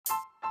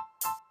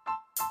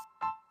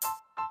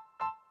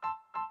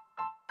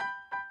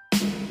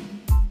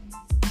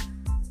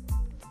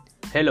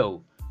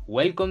Hello,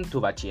 welcome to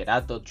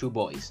Bachillerato Two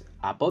Boys,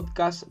 a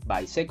podcast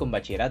by second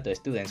Bachillerato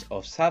students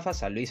of Safa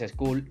San Luis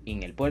School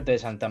in El Puerto de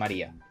Santa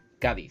María,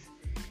 Cádiz.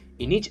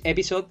 In each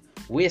episode,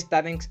 we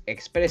students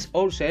express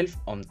ourselves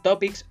on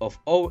topics of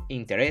our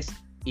interest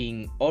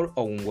in our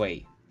own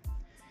way.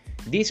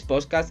 This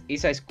podcast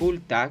is a school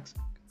task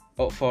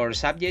for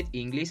subject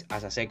English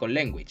as a second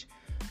language,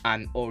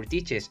 and our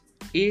teacher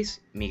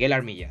is Miguel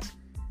Armillas.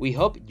 We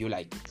hope you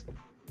like it.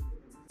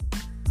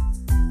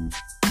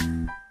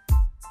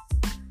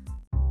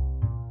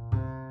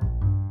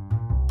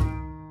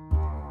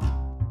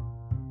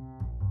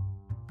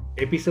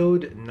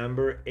 Episode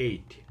number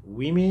 8,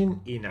 Women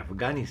in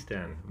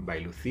Afghanistan by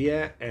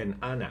Lucia and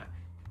Anna.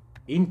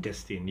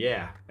 Interesting,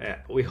 yeah.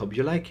 We hope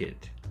you like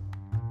it.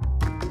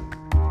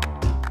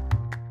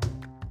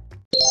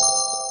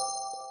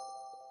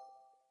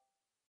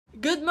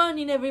 Good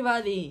morning,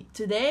 everybody!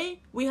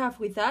 Today we have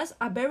with us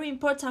a very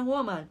important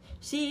woman.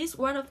 She is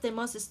one of the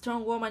most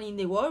strong women in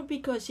the world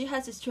because she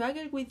has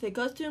struggled with the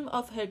costume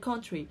of her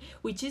country,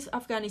 which is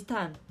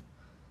Afghanistan.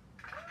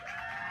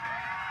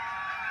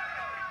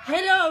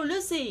 Hello,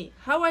 Lucy!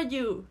 How are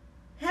you?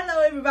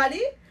 Hello,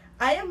 everybody!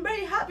 I am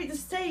very happy to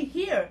stay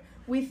here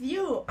with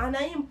you and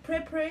I am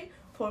prepared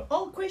for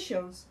all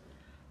questions.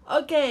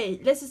 Okay,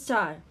 let's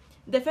start.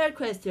 The first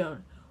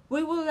question.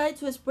 We would like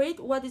to spread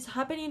what is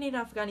happening in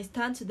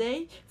Afghanistan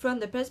today from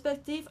the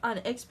perspective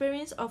and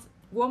experience of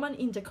women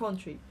in the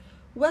country.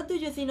 What do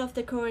you think of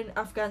the current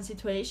Afghan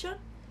situation?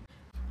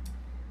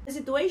 The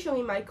situation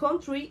in my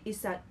country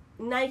is a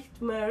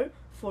nightmare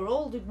for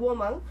all the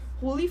women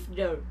who live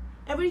there.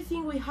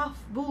 Everything we have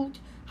built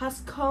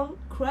has come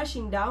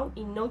crashing down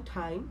in no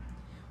time.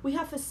 We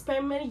have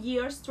spent many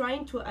years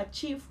trying to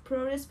achieve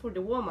progress for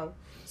the woman,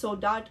 so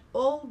that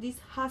all this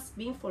has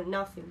been for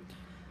nothing.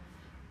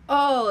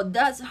 Oh,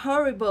 that's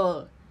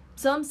horrible!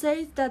 Some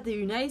say that the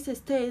United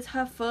States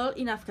have failed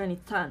in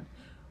Afghanistan,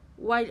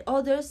 while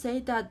others say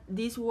that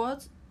this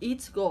was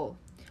its goal.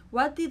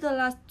 What did the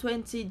last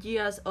 20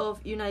 years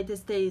of United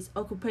States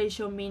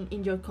occupation mean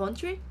in your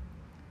country?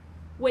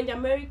 When the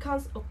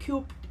Americans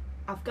occupied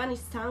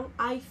Afghanistan,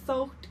 I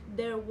thought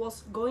there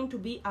was going to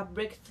be a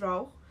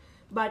breakthrough,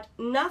 but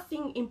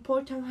nothing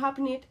important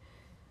happened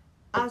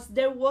as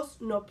there was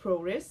no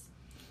progress.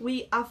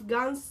 We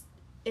Afghans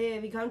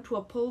began to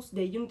oppose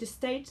the United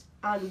States,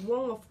 and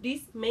one of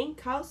these main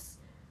causes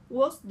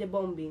was the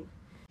bombing.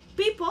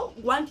 People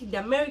wanted the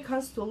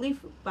Americans to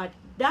leave, but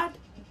that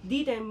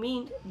didn't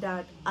mean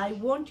that I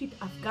wanted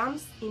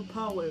Afghans in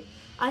power.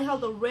 I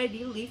had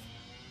already lived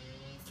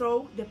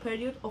through the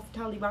period of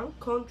Taliban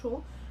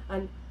control,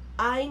 and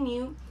I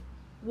knew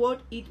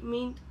what it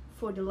meant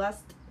for the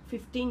last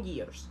 15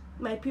 years.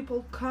 My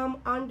people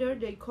come under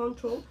their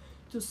control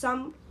to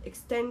some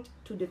extent.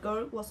 The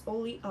girl was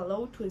only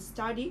allowed to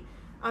study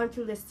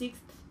until the 6th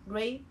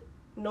grade,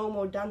 no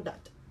more than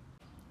that.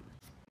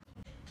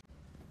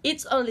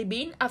 It's only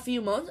been a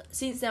few months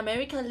since the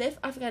Americans left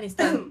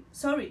Afghanistan.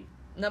 Sorry.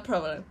 No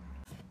problem.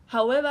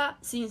 However,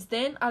 since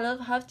then a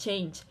lot have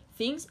changed.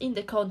 Things in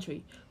the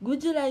country.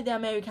 Would you like the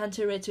Americans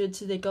to return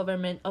to the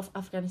government of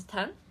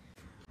Afghanistan?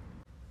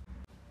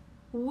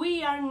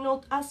 We are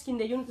not asking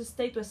the United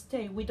States to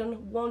stay. We don't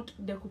want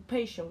the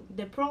occupation.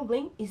 The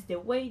problem is the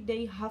way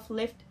they have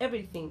left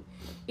everything.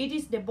 It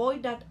is the boy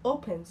that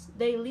opens.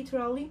 They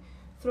literally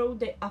throw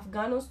the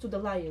Afghans to the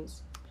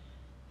lions.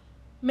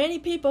 Many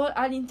people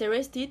are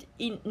interested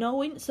in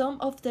knowing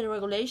some of the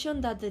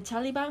regulations that the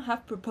Taliban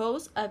have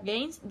proposed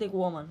against the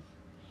woman.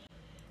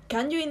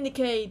 Can you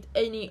indicate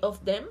any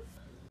of them?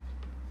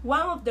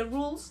 One of the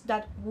rules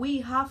that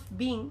we have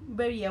been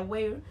very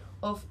aware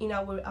of in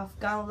our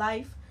Afghan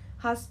life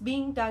has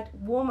been that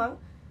women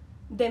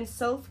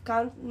themselves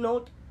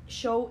cannot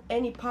show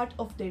any part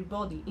of their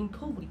body in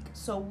public,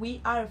 so we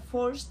are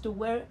forced to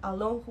wear a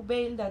long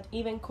veil that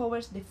even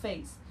covers the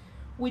face,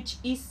 which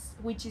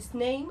its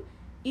name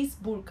is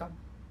burqa.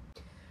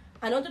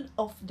 Another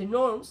of the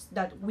norms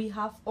that we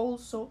have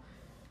also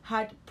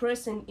had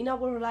present in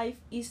our life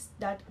is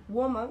that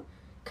women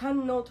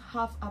cannot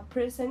have a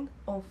presence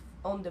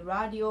on the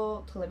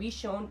radio,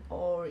 television,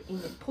 or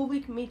in the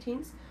public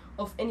meetings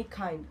of any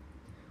kind.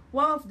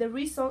 One of the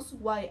reasons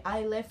why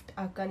I left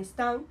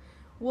Afghanistan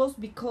was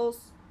because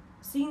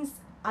since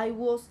I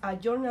was a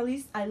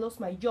journalist, I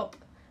lost my job,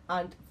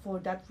 and for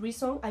that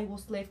reason I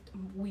was left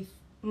with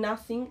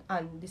nothing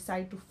and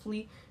decided to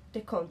flee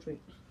the country.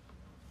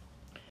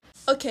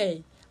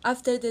 Okay,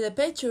 after the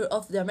departure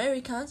of the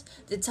Americans,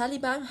 the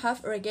Taliban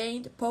have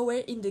regained power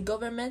in the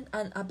government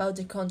and about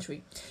the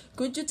country.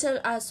 Could you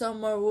tell us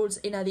some more rules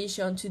in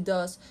addition to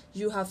those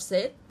you have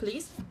said,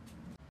 please?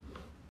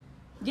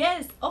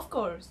 Yes, of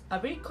course. A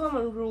very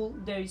common rule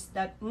there is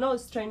that no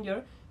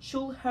stranger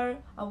should hear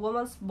a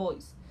woman's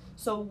voice,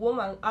 so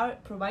women are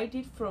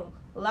prohibited from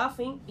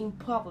laughing in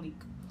public.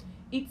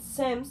 It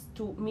seems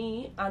to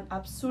me an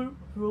absurd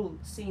rule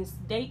since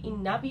they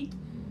inhibit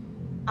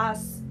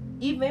us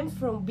even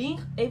from being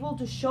able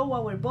to show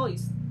our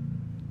voice.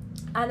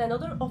 And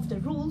another of the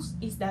rules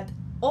is that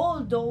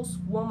all those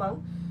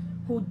women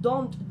who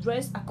don't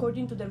dress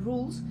according to the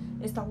rules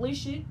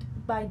established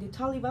by the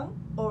Taliban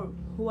or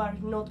who are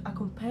not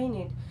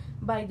accompanied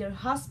by their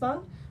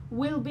husband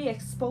will be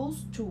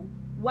exposed to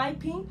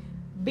wiping,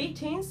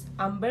 beatings,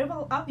 and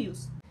verbal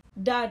abuse.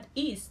 That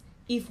is,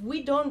 if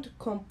we don't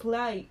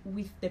comply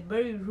with the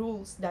very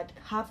rules that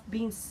have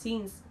been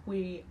since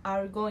we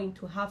are going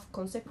to have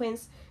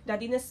consequences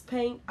that in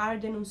Spain are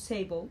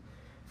denunciable.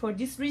 For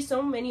this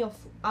reason, many of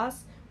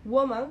us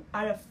women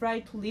are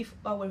afraid to leave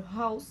our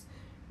house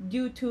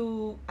due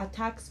to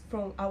attacks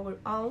from our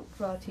own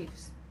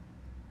relatives.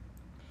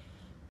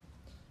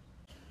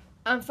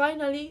 And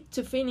finally,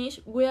 to finish,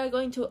 we are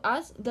going to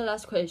ask the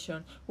last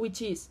question,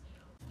 which is,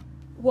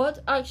 what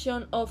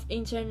action of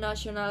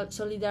international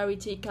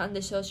solidarity can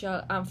the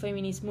social and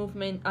feminist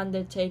movement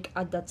undertake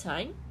at that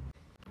time?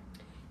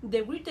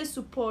 The greatest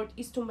support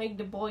is to make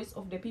the voice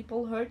of the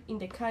people heard in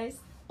the case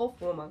of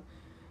women.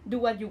 Do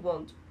what you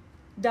want.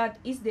 That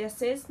is the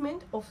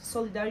assessment of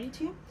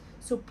solidarity,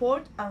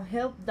 support, and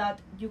help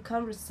that you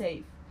can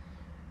receive.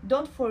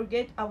 Don't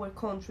forget our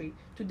country.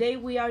 Today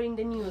we are in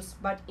the news,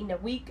 but in a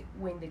week,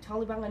 when the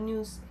Taliban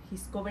announces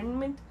his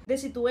government, the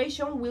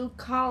situation will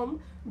calm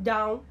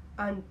down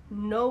and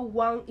no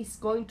one is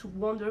going to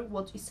wonder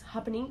what is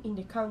happening in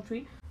the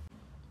country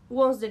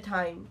once the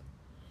time.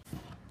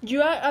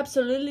 You are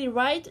absolutely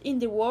right. In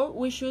the world,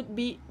 we should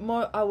be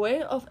more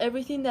aware of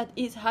everything that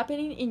is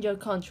happening in your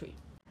country.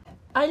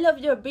 I love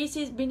your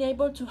visit, being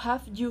able to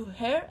have you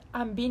here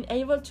and being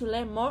able to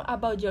learn more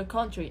about your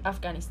country,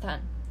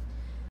 Afghanistan.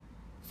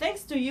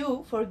 Thanks to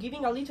you for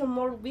giving a little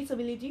more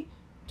visibility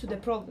to the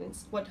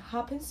problems. What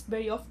happens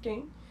very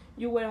often,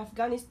 you were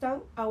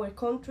Afghanistan, our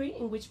country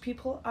in which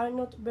people are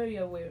not very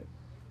aware.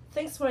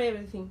 Thanks for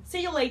everything.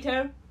 See you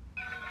later!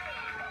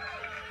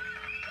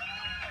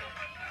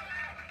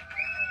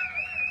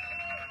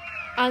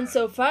 And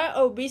so far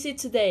our visit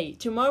today.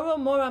 Tomorrow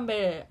more and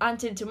better.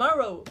 Until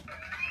tomorrow!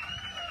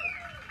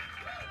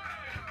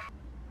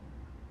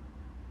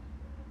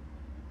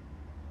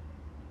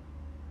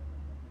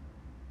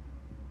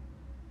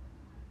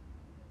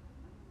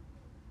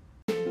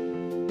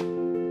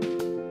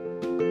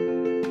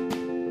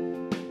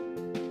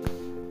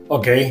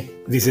 Okay,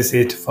 this is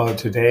it for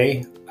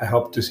today. I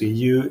hope to see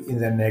you in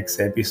the next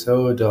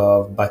episode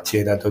of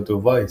Bachillerato to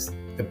Voice,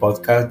 the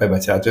podcast by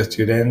Bachillerato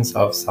students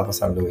of Safa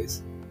San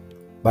Luis.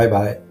 Bye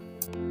bye.